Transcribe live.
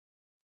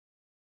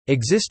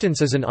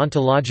Existence is an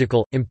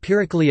ontological,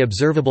 empirically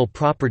observable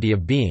property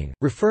of being,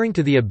 referring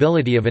to the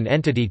ability of an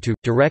entity to,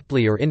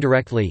 directly or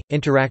indirectly,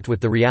 interact with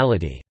the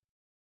reality.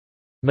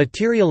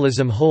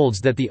 Materialism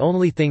holds that the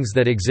only things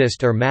that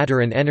exist are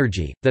matter and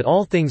energy, that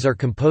all things are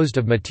composed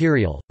of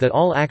material, that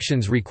all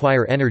actions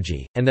require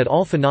energy, and that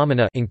all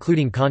phenomena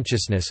including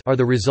consciousness are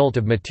the result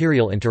of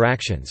material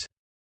interactions.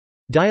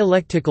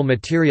 Dialectical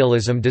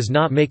materialism does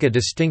not make a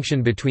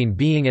distinction between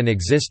being and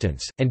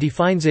existence, and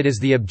defines it as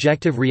the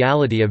objective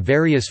reality of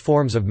various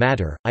forms of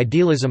matter.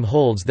 Idealism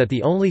holds that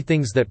the only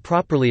things that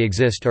properly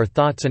exist are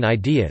thoughts and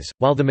ideas,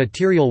 while the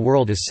material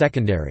world is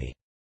secondary.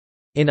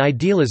 In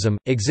idealism,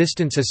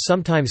 existence is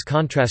sometimes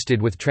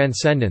contrasted with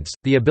transcendence,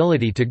 the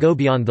ability to go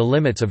beyond the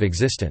limits of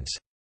existence.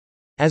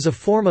 As a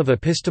form of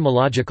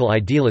epistemological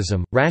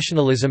idealism,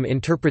 rationalism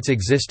interprets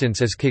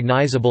existence as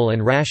cognizable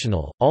and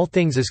rational, all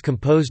things as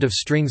composed of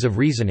strings of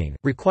reasoning,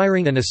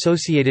 requiring an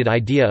associated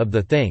idea of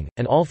the thing,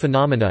 and all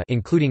phenomena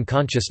including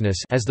consciousness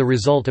as the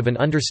result of an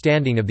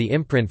understanding of the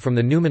imprint from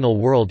the noumenal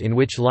world in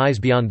which lies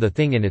beyond the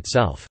thing in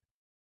itself.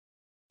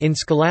 In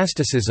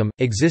scholasticism,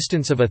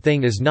 existence of a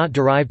thing is not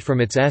derived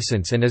from its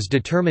essence and is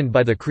determined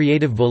by the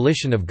creative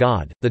volition of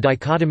God. The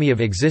dichotomy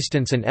of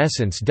existence and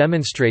essence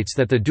demonstrates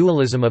that the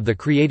dualism of the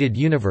created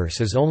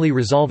universe is only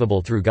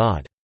resolvable through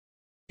God.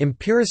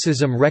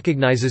 Empiricism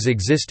recognizes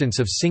existence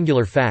of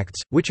singular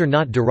facts, which are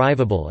not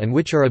derivable and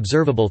which are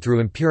observable through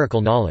empirical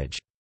knowledge.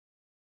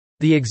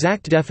 The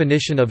exact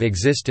definition of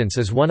existence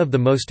is one of the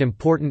most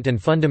important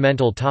and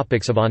fundamental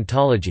topics of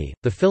ontology,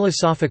 the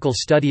philosophical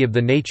study of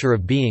the nature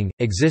of being,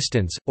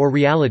 existence, or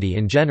reality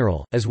in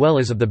general, as well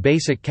as of the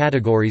basic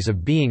categories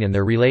of being and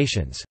their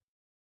relations.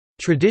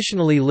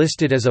 Traditionally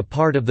listed as a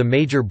part of the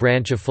major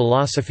branch of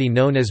philosophy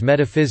known as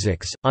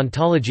metaphysics,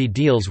 ontology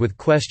deals with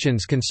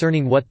questions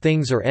concerning what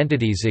things or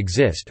entities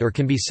exist or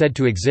can be said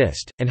to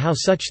exist, and how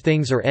such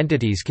things or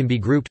entities can be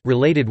grouped,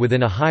 related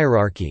within a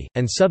hierarchy,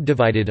 and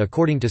subdivided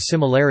according to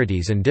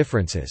similarities and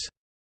differences.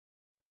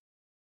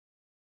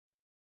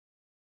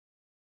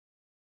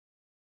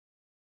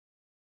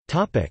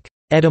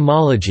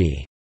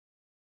 Etymology.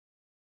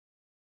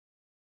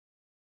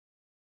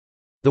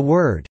 The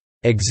word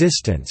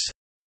existence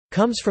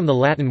comes from the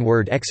Latin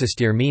word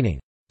existere meaning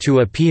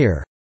to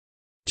appear,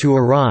 to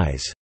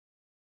arise,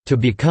 to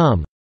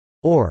become,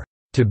 or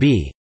to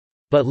be,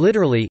 but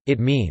literally,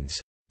 it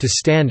means to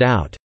stand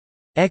out,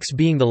 ex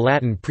being the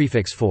Latin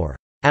prefix for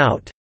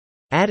out,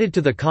 added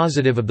to the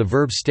causative of the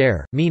verb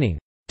stare, meaning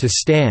to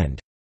stand.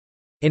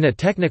 In a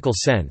technical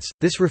sense,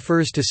 this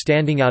refers to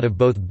standing out of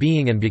both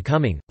being and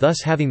becoming,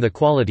 thus having the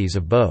qualities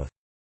of both.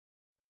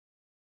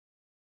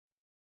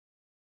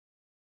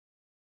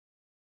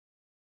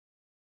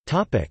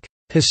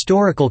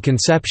 Historical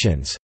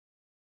conceptions.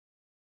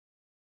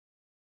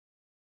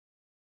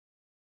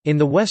 In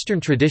the Western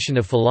tradition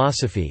of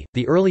philosophy,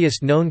 the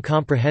earliest known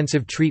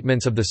comprehensive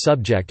treatments of the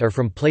subject are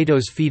from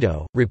Plato's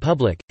Phaedo,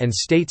 Republic, and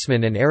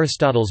Statesman and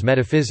Aristotle's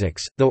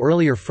Metaphysics, though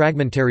earlier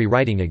fragmentary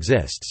writing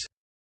exists.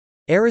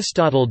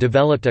 Aristotle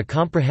developed a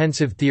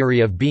comprehensive theory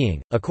of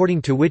being, according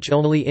to which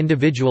only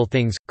individual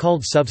things,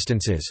 called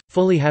substances,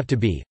 fully have to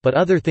be, but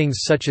other things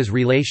such as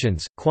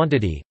relations,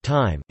 quantity,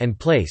 time, and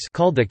place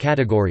called the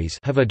categories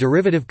have a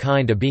derivative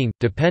kind of being,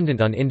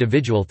 dependent on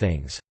individual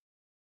things.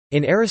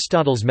 In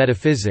Aristotle's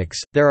Metaphysics,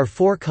 there are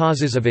four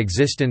causes of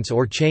existence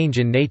or change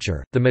in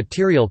nature: the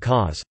material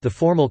cause, the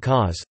formal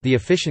cause, the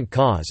efficient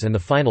cause and the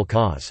final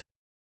cause.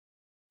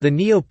 The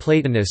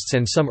Neo-Platonists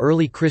and some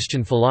early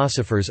Christian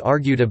philosophers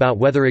argued about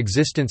whether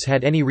existence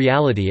had any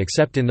reality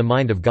except in the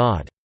mind of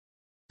God.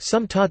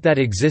 Some taught that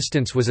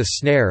existence was a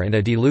snare and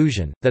a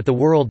delusion, that the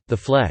world, the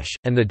flesh,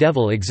 and the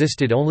devil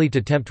existed only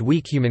to tempt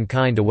weak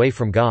humankind away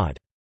from God.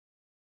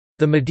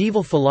 The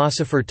medieval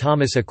philosopher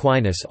Thomas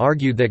Aquinas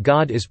argued that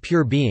God is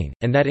pure being,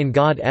 and that in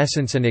God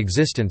essence and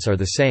existence are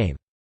the same.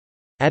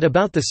 At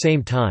about the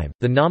same time,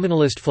 the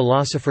nominalist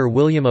philosopher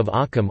William of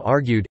Ockham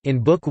argued,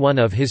 in Book 1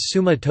 of his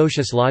Summa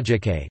Totius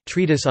Logicae,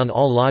 treatise on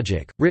all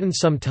logic, written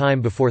some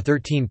time before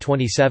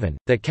 1327,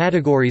 that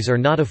categories are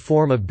not a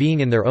form of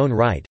being in their own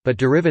right, but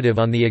derivative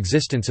on the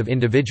existence of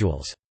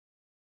individuals.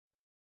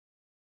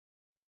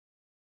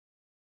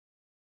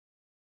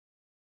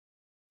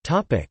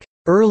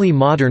 Early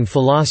modern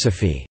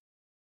philosophy.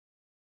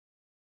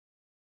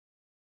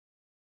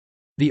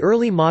 The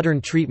early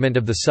modern treatment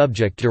of the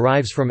subject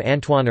derives from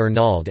Antoine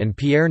Arnauld and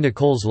Pierre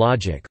Nicole's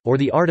Logic, or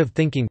The Art of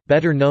Thinking,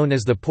 better known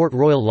as the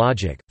Port-Royal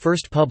Logic,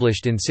 first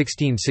published in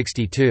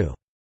 1662.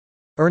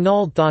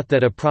 Arnauld thought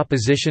that a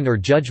proposition or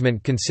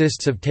judgment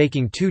consists of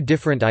taking two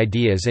different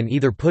ideas and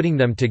either putting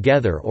them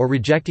together or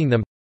rejecting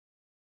them.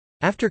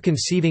 After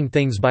conceiving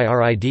things by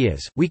our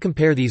ideas, we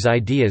compare these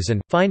ideas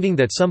and, finding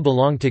that some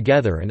belong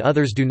together and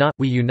others do not,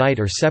 we unite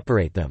or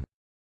separate them.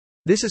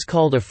 This is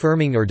called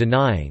affirming or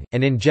denying,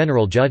 and in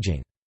general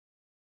judging.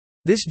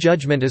 This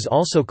judgment is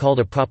also called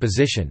a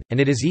proposition, and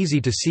it is easy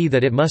to see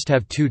that it must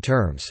have two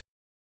terms.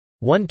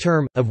 One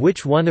term, of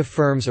which one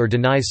affirms or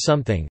denies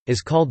something,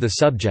 is called the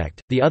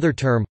subject, the other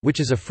term, which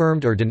is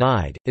affirmed or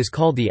denied, is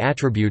called the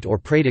attribute or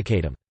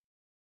predicatum.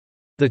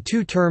 The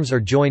two terms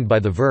are joined by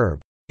the verb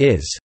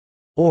is,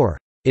 or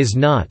is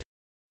not,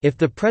 if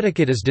the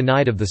predicate is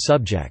denied of the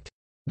subject.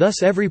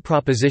 Thus every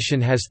proposition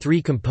has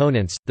three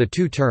components, the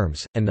two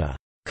terms, and the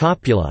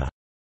copula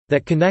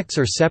that connects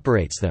or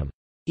separates them.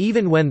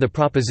 Even when the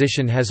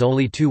proposition has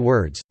only two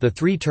words, the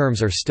three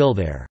terms are still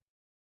there.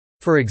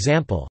 For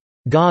example,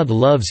 God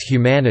loves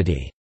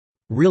humanity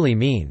really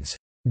means,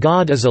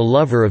 God is a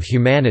lover of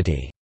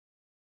humanity.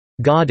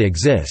 God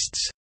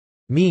exists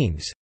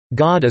means,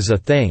 God is a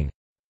thing.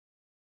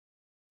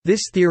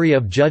 This theory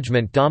of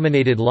judgment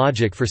dominated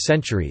logic for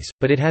centuries,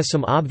 but it has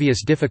some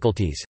obvious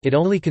difficulties. It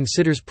only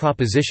considers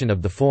proposition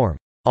of the form,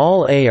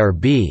 all A are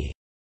B,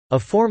 a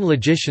form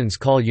logicians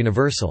call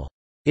universal.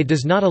 It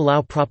does not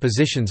allow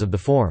propositions of the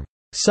form,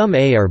 some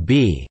A are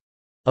B,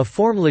 a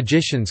form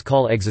logicians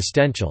call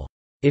existential.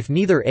 If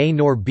neither A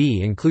nor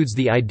B includes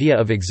the idea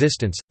of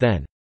existence,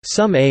 then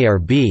some A are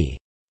B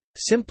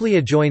simply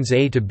adjoins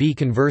A to B.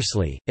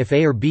 Conversely, if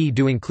A or B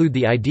do include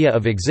the idea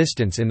of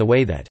existence in the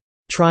way that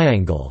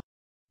triangle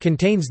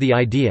contains the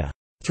idea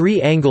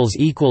 3 angles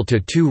equal to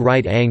 2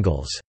 right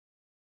angles,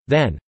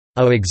 then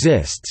A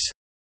exists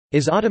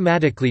is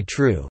automatically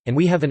true, and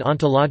we have an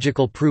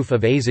ontological proof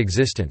of A's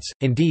existence.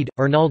 Indeed,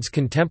 Arnauld's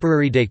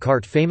contemporary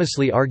Descartes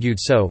famously argued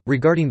so,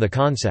 regarding the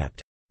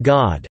concept,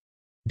 God.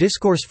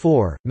 Discourse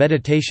 4,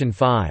 Meditation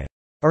 5.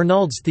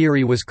 Arnauld's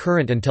theory was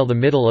current until the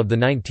middle of the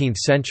 19th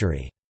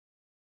century.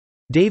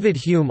 David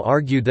Hume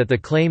argued that the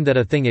claim that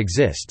a thing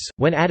exists,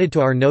 when added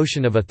to our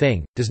notion of a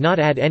thing, does not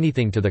add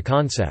anything to the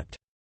concept.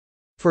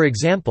 For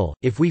example,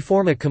 if we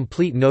form a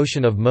complete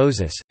notion of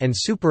Moses, and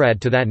superadd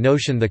to that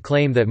notion the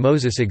claim that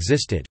Moses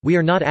existed, we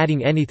are not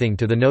adding anything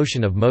to the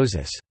notion of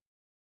Moses.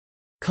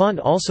 Kant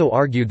also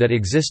argued that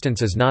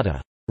existence is not a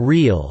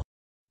real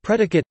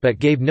predicate, but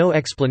gave no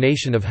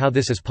explanation of how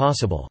this is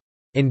possible.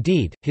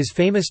 Indeed, his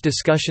famous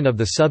discussion of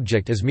the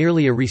subject is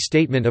merely a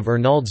restatement of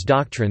Arnauld's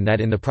doctrine that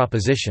in the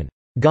proposition,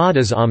 God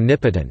is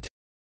omnipotent,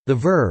 the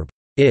verb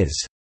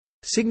is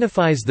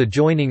signifies the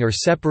joining or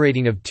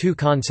separating of two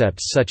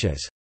concepts such as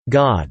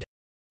God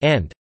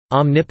and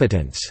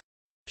omnipotence.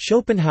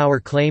 Schopenhauer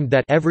claimed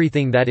that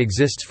everything that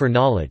exists for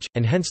knowledge,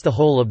 and hence the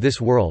whole of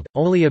this world,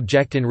 only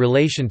object in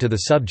relation to the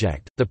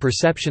subject, the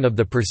perception of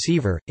the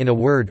perceiver, in a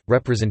word,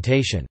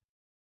 representation.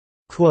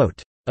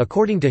 Quote,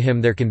 according to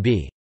him there can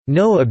be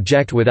no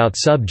object without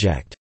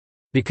subject,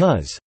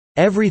 because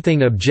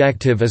everything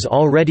objective is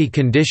already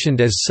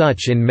conditioned as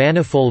such in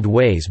manifold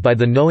ways by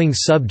the knowing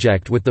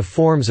subject with the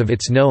forms of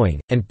its knowing,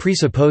 and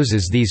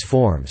presupposes these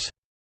forms.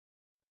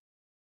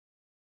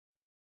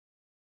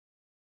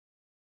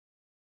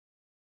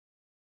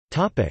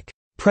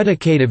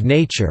 Predicative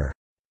nature.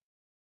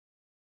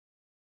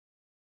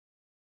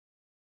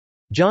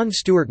 John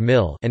Stuart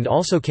Mill, and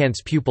also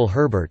Kant's pupil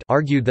Herbert,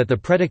 argued that the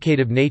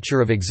predicative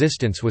nature of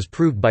existence was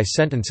proved by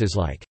sentences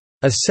like,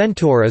 "A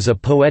centaur is a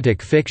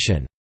poetic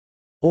fiction,"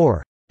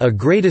 or "A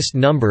greatest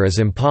number is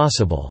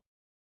impossible."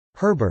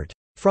 Herbert.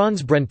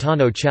 Franz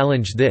Brentano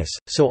challenged this,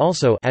 so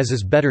also, as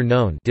is better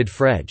known, did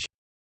Frege.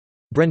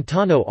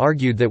 Brentano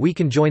argued that we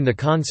can join the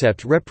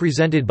concept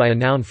represented by a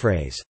noun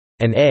phrase,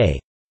 an A,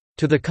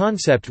 to the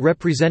concept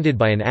represented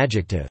by an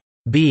adjective,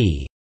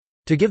 B,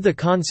 to give the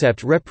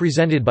concept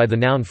represented by the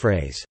noun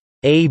phrase,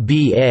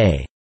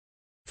 aba.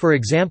 For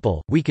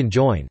example, we can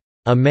join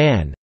a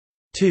man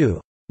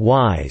to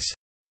wise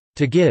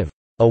to give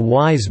a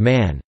wise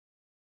man.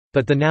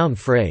 But the noun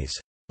phrase,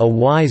 a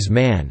wise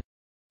man,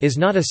 is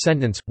not a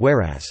sentence,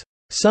 whereas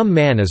some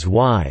man is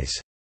wise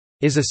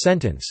is a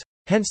sentence.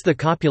 Hence the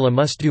copula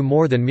must do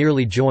more than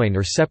merely join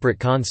or separate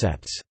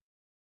concepts.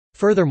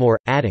 Furthermore,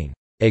 adding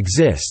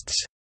exists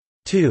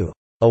to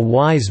a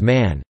wise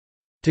man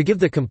to give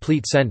the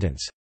complete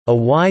sentence, a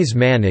wise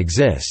man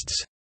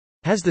exists,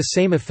 has the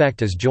same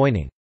effect as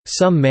joining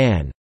some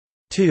man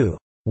to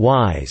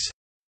wise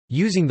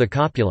using the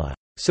copula.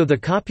 So the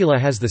copula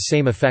has the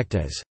same effect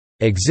as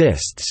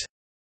exists.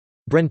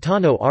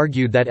 Brentano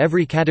argued that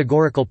every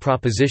categorical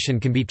proposition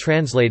can be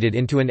translated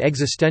into an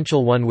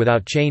existential one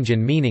without change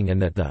in meaning,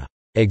 and that the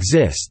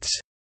exists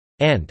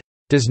and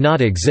does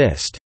not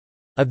exist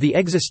of the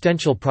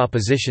existential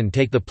proposition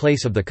take the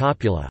place of the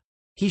copula.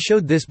 He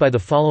showed this by the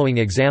following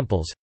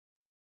examples.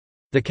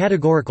 The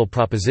categorical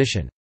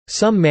proposition,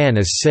 some man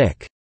is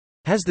sick,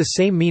 has the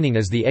same meaning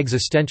as the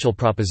existential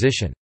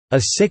proposition, a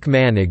sick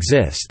man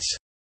exists,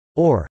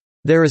 or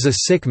there is a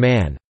sick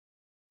man.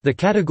 The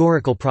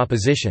categorical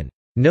proposition,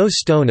 no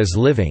stone is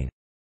living,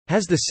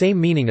 has the same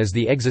meaning as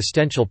the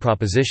existential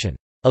proposition,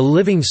 a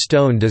living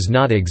stone does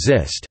not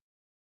exist,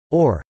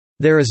 or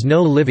there is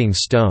no living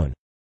stone.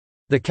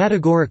 The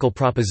categorical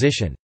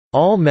proposition,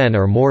 all men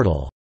are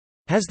mortal,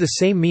 has the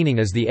same meaning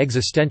as the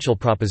existential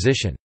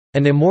proposition,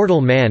 an immortal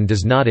man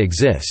does not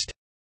exist,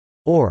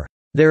 or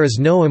there is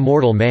no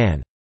immortal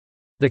man.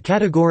 The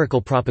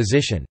categorical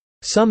proposition,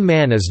 some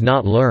man is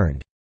not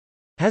learned,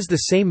 has the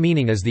same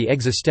meaning as the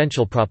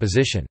existential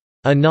proposition,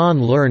 a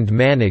non-learned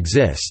man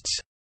exists,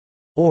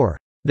 or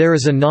there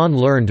is a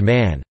non-learned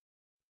man.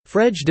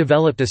 Frege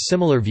developed a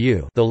similar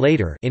view, though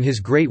later, in his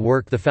great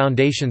work The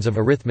Foundations of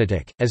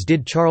Arithmetic, as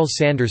did Charles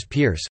Sanders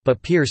Peirce, but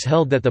Peirce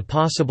held that the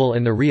possible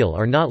and the real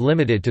are not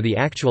limited to the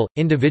actual,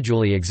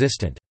 individually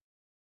existent.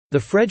 The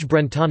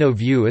Frege-Brentano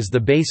view is the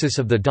basis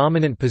of the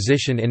dominant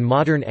position in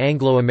modern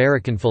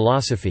Anglo-American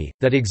philosophy,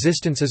 that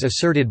existence is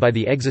asserted by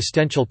the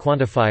existential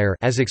quantifier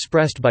as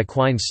expressed by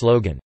Quine's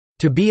slogan,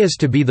 "To be is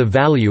to be the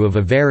value of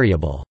a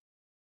variable."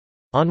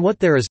 On What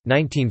There Is,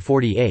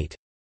 1948.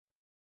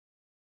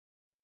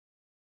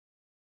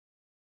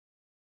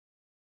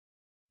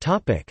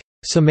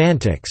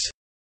 Semantics.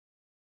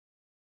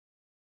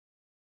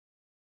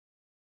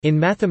 In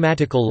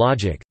mathematical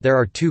logic, there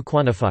are two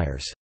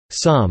quantifiers,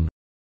 some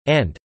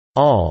and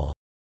all.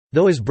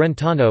 Though as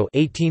Brentano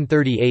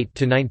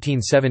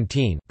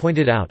 (1838–1917)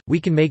 pointed out,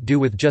 we can make do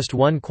with just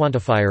one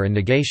quantifier and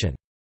negation.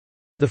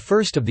 The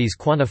first of these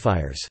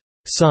quantifiers,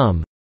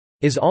 some,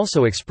 is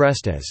also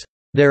expressed as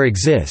there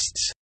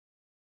exists.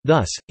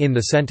 Thus, in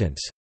the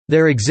sentence,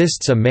 "There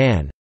exists a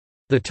man,"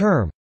 the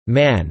term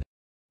man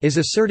is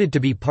asserted to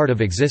be part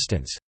of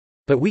existence.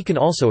 But we can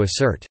also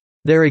assert,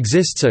 "There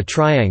exists a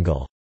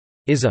triangle,"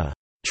 is a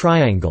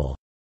triangle,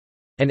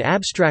 an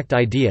abstract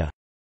idea,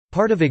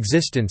 part of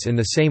existence in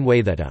the same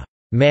way that a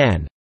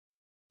man,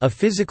 a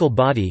physical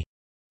body,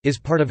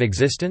 is part of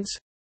existence?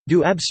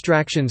 Do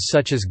abstractions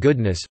such as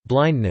goodness,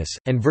 blindness,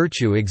 and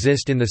virtue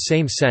exist in the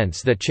same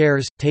sense that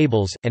chairs,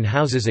 tables, and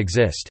houses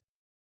exist?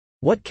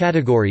 What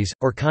categories,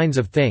 or kinds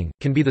of thing,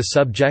 can be the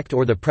subject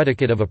or the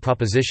predicate of a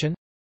proposition?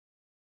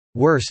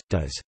 Worse,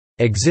 does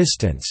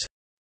existence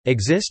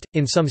exist?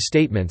 In some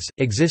statements,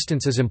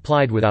 existence is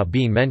implied without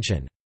being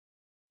mentioned.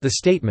 The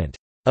statement,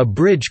 "A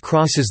bridge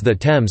crosses the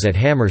Thames at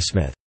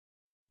Hammersmith,"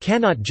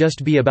 cannot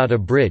just be about a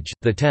bridge,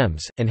 the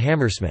Thames, and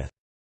Hammersmith.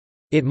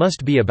 It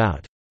must be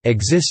about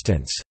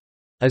existence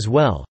as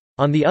well.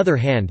 On the other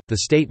hand, the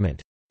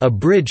statement, "A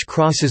bridge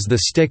crosses the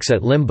Styx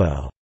at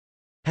Limbo,"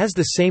 has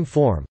the same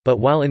form, but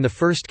while in the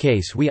first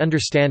case we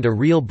understand a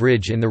real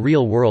bridge in the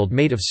real world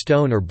made of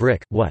stone or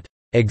brick, what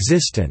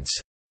existence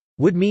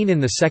would mean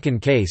in the second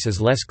case is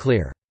less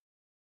clear.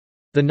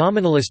 The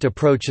nominalist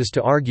approach is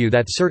to argue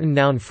that certain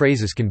noun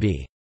phrases can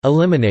be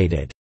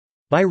eliminated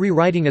by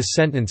rewriting a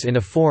sentence in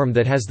a form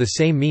that has the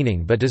same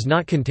meaning but does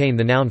not contain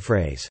the noun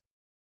phrase.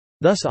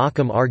 Thus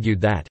Occam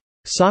argued that,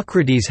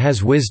 "Socrates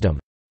has wisdom,"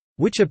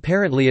 which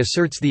apparently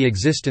asserts the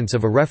existence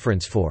of a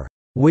reference for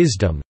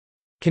wisdom,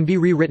 can be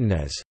rewritten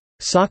as,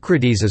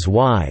 "Socrates is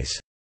wise,"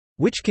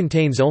 which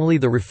contains only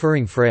the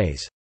referring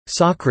phrase,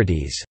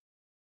 "Socrates."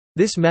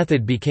 This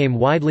method became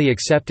widely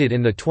accepted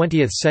in the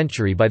 20th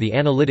century by the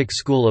analytic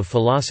school of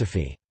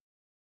philosophy.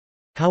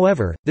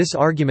 However, this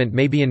argument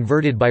may be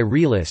inverted by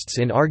realists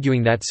in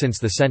arguing that since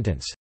the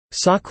sentence,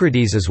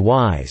 "Socrates is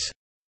wise,"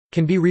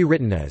 can be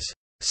rewritten as,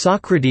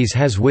 "Socrates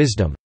has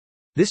wisdom,"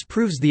 this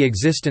proves the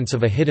existence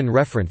of a hidden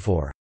referent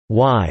for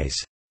wise.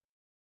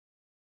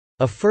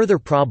 A further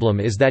problem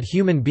is that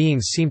human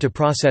beings seem to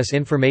process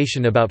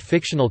information about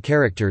fictional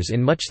characters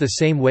in much the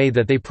same way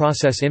that they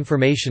process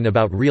information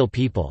about real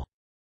people.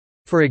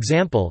 For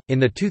example, in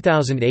the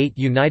 2008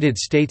 United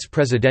States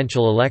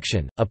presidential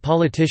election, a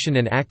politician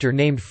and actor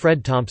named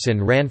Fred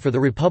Thompson ran for the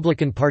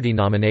Republican Party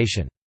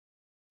nomination.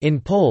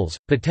 In polls,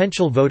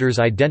 potential voters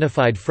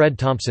identified Fred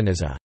Thompson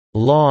as a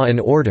law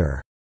and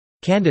order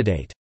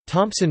candidate.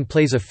 Thompson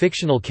plays a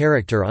fictional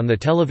character on the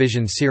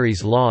television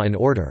series Law and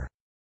Order.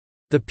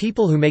 The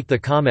people who make the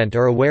comment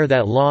are aware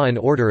that Law and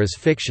Order is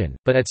fiction,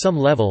 but at some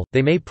level,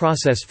 they may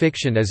process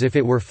fiction as if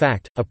it were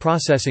fact, a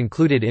process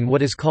included in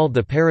what is called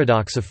the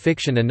paradox of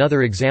fiction.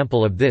 Another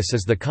example of this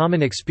is the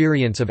common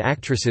experience of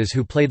actresses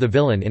who play the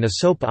villain in a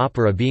soap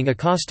opera being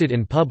accosted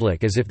in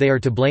public as if they are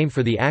to blame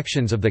for the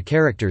actions of the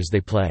characters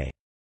they play.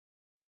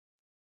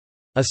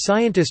 A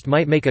scientist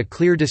might make a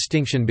clear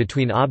distinction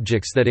between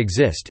objects that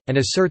exist, and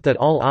assert that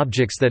all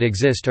objects that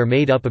exist are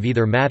made up of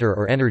either matter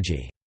or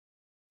energy.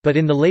 But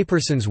in the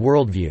layperson's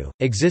worldview,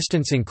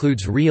 existence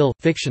includes real,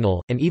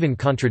 fictional, and even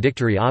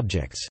contradictory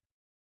objects.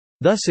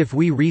 Thus if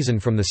we reason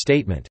from the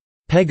statement,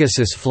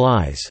 "Pegasus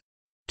flies,"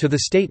 to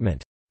the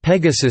statement,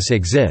 "Pegasus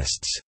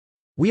exists,"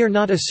 we are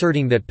not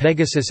asserting that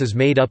Pegasus is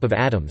made up of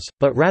atoms,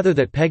 but rather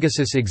that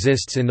Pegasus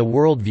exists in the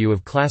worldview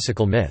of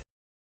classical myth.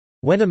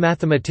 When a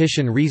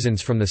mathematician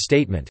reasons from the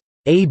statement,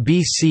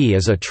 "ABC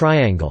is a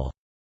triangle,"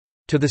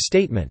 to the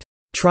statement,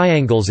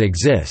 "Triangles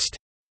exist,"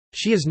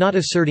 she is not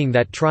asserting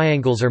that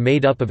triangles are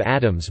made up of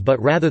atoms but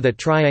rather that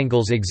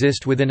triangles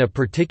exist within a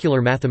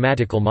particular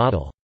mathematical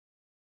model.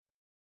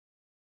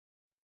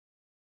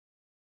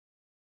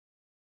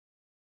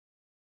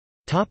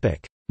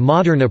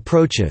 Modern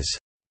approaches.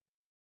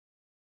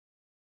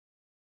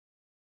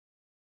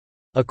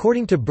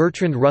 According to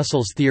Bertrand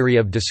Russell's theory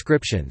of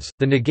descriptions,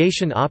 the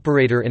negation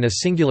operator in a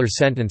singular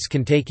sentence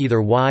can take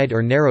either wide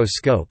or narrow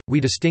scope.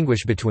 We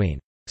distinguish between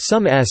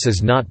 "some S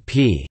is not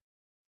P,"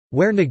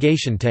 where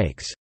negation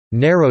takes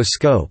narrow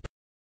scope,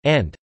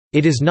 and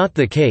 "it is not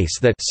the case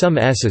that some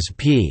S is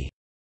P,"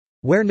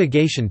 where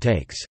negation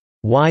takes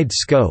wide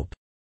scope.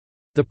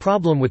 The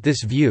problem with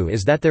this view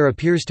is that there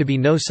appears to be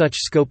no such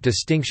scope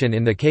distinction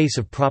in the case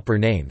of proper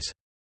names.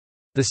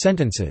 The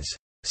sentences,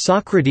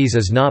 "Socrates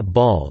is not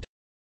bald,"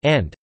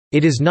 and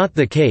 "It is not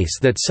the case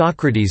that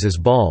Socrates is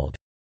bald,"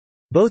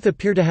 both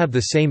appear to have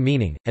the same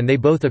meaning, and they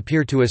both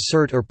appear to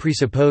assert or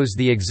presuppose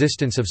the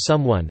existence of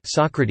someone,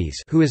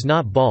 Socrates, who is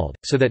not bald,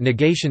 so that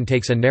negation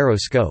takes a narrow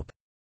scope.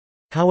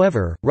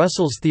 However,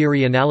 Russell's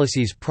theory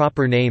analyses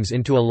proper names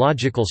into a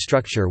logical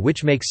structure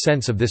which makes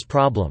sense of this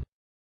problem.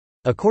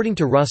 According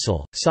to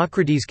Russell,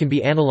 Socrates can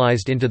be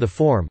analyzed into the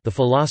form the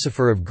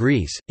philosopher of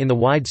Greece. In the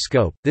wide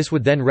scope, this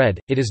would then read,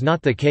 it is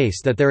not the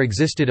case that there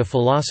existed a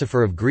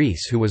philosopher of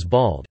Greece who was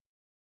bald.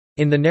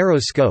 In the narrow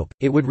scope,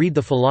 it would read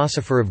the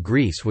philosopher of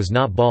Greece was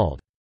not bald.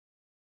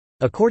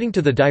 According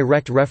to the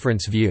direct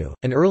reference view,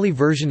 an early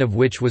version of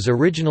which was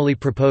originally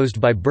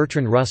proposed by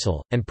Bertrand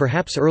Russell, and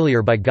perhaps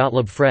earlier by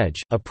Gottlob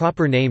Frege, a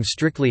proper name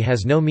strictly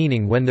has no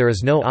meaning when there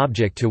is no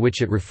object to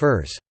which it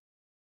refers.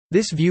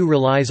 This view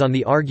relies on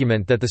the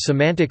argument that the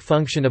semantic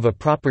function of a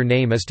proper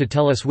name is to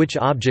tell us which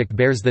object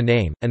bears the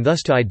name, and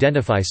thus to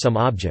identify some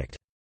object.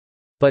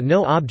 But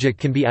no object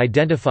can be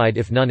identified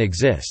if none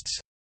exists.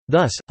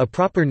 Thus, a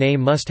proper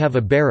name must have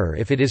a bearer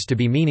if it is to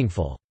be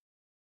meaningful.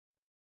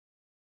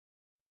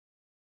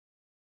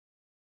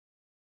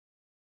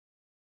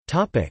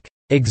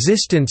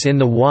 Existence in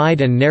the wide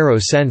and narrow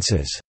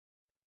senses.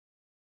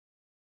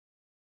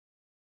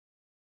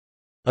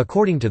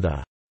 According to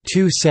the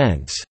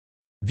two-sense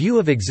view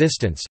of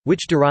existence,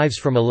 which derives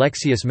from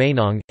Alexius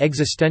Meinong,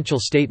 existential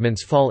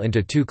statements fall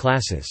into two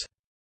classes.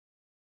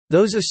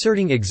 Those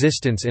asserting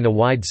existence in a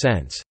wide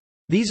sense.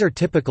 These are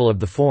typical of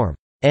the form,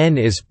 n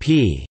is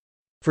p,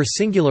 for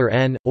singular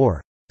n,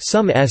 or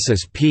some s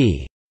is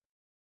p.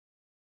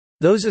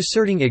 Those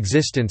asserting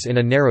existence in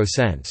a narrow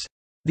sense.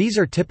 These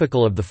are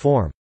typical of the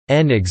form,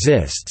 n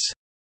exists,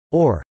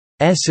 or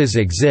s's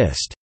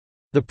exist.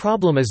 The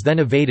problem is then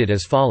evaded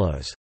as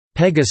follows.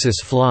 Pegasus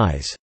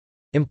flies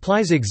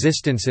implies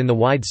existence in the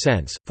wide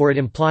sense, for it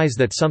implies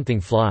that something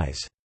flies.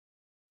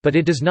 But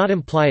it does not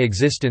imply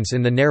existence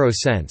in the narrow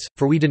sense,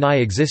 for we deny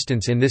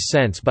existence in this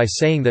sense by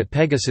saying that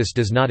Pegasus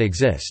does not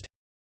exist.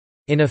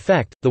 In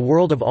effect, the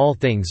world of all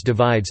things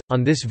divides,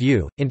 on this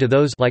view, into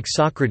those like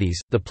Socrates,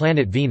 the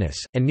planet Venus,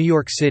 and New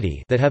York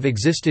City that have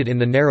existed in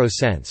the narrow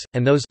sense,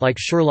 and those like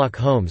Sherlock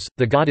Holmes,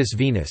 the goddess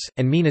Venus,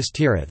 and Minas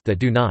Tirith that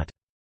do not.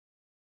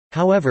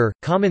 However,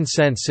 common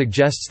sense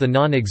suggests the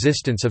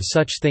non-existence of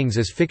such things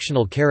as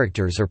fictional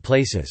characters or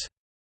places.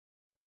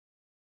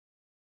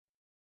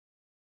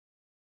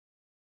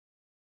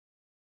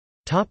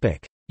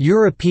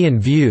 European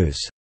views.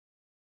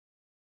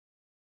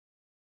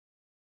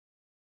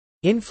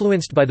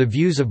 Influenced by the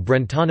views of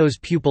Brentano's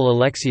pupil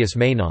Alexius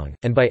Meinong,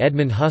 and by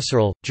Edmund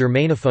Husserl,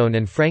 Germanophone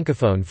and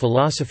Francophone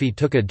philosophy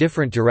took a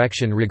different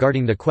direction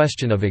regarding the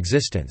question of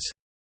existence.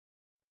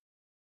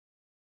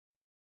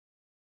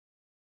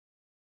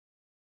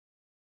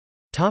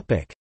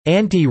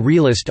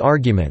 Anti-realist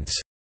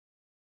arguments.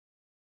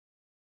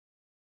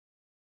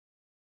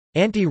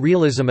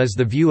 Anti-realism is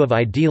the view of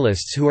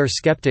idealists who are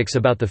skeptics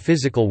about the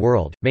physical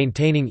world,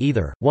 maintaining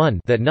either, 1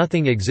 that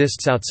nothing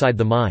exists outside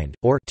the mind,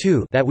 or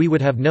 2 that we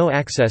would have no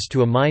access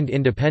to a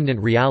mind-independent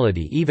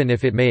reality even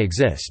if it may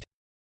exist.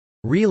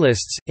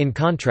 Realists, in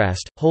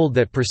contrast, hold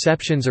that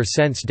perceptions or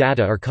sense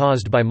data are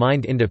caused by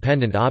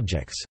mind-independent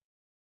objects.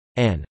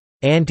 An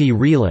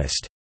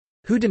anti-realist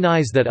who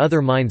denies that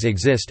other minds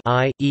exist,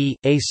 i.e.,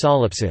 a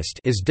solipsist,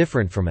 is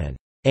different from an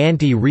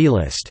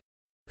anti-realist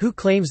who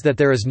claims that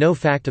there is no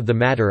fact of the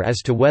matter as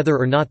to whether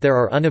or not there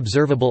are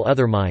unobservable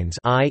other minds,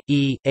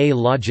 i.e., a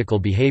logical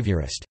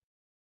behaviorist.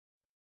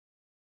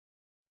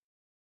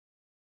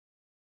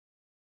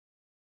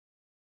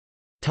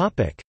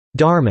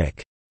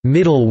 Dharmic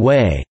middle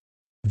way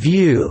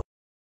view.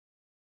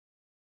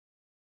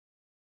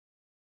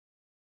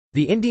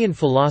 The Indian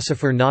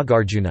philosopher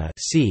Nagarjuna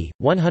c.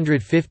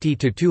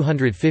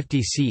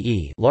 150–250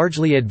 CE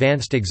largely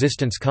advanced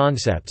existence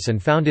concepts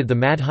and founded the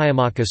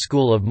Madhyamaka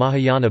school of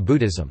Mahayana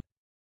Buddhism.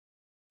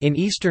 In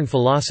Eastern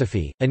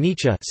philosophy,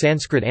 anicca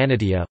Sanskrit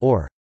anitya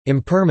or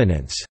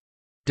impermanence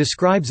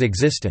describes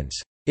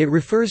existence. It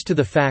refers to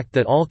the fact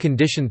that all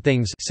conditioned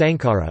things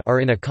sankhara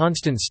are in a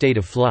constant state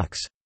of flux.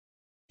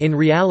 In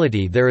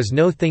reality there is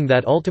no thing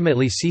that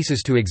ultimately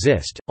ceases to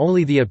exist,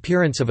 only the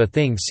appearance of a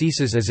thing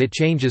ceases as it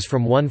changes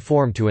from one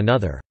form to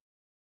another.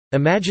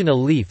 Imagine a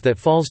leaf that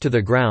falls to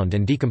the ground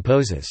and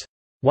decomposes.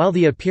 While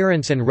the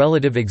appearance and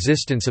relative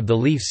existence of the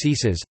leaf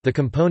ceases, the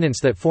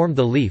components that formed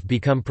the leaf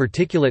become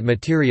particulate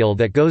material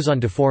that goes on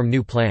to form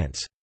new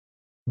plants.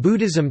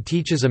 Buddhism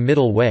teaches a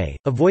middle way,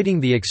 avoiding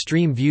the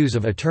extreme views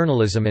of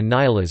eternalism and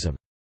nihilism.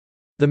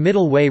 The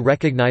middle way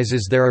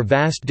recognizes there are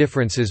vast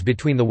differences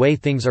between the way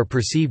things are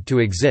perceived to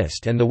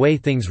exist and the way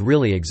things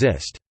really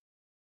exist.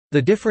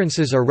 The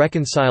differences are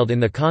reconciled in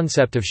the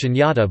concept of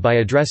shunyata by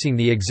addressing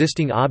the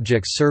existing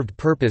object's served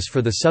purpose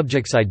for the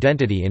subject's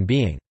identity and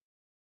being.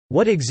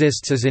 What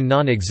exists is in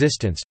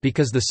non-existence,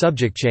 because the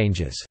subject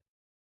changes.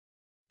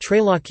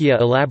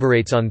 Trailokya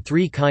elaborates on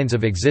three kinds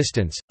of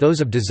existence,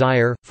 those of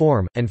desire,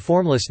 form, and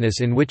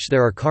formlessness in which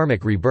there are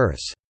karmic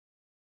rebirths.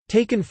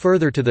 Taken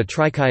further to the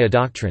Trikaya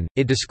doctrine,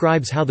 it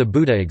describes how the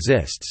Buddha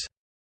exists.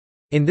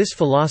 In this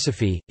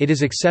philosophy, it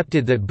is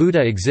accepted that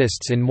Buddha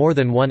exists in more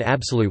than one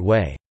absolute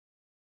way.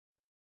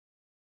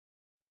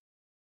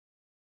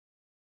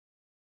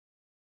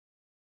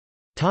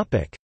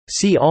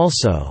 See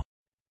also: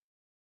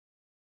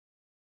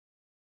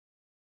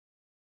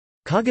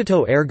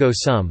 Cogito ergo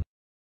sum,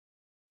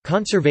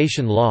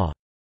 conservation law,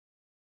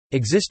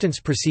 existence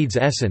precedes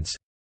essence,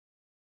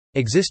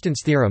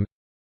 existence theorem,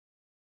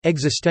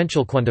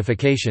 existential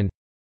quantification,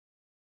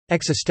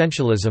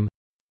 existentialism,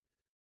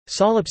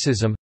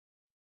 solipsism,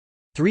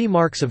 three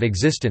marks of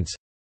existence,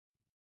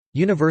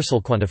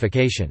 universal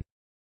quantification.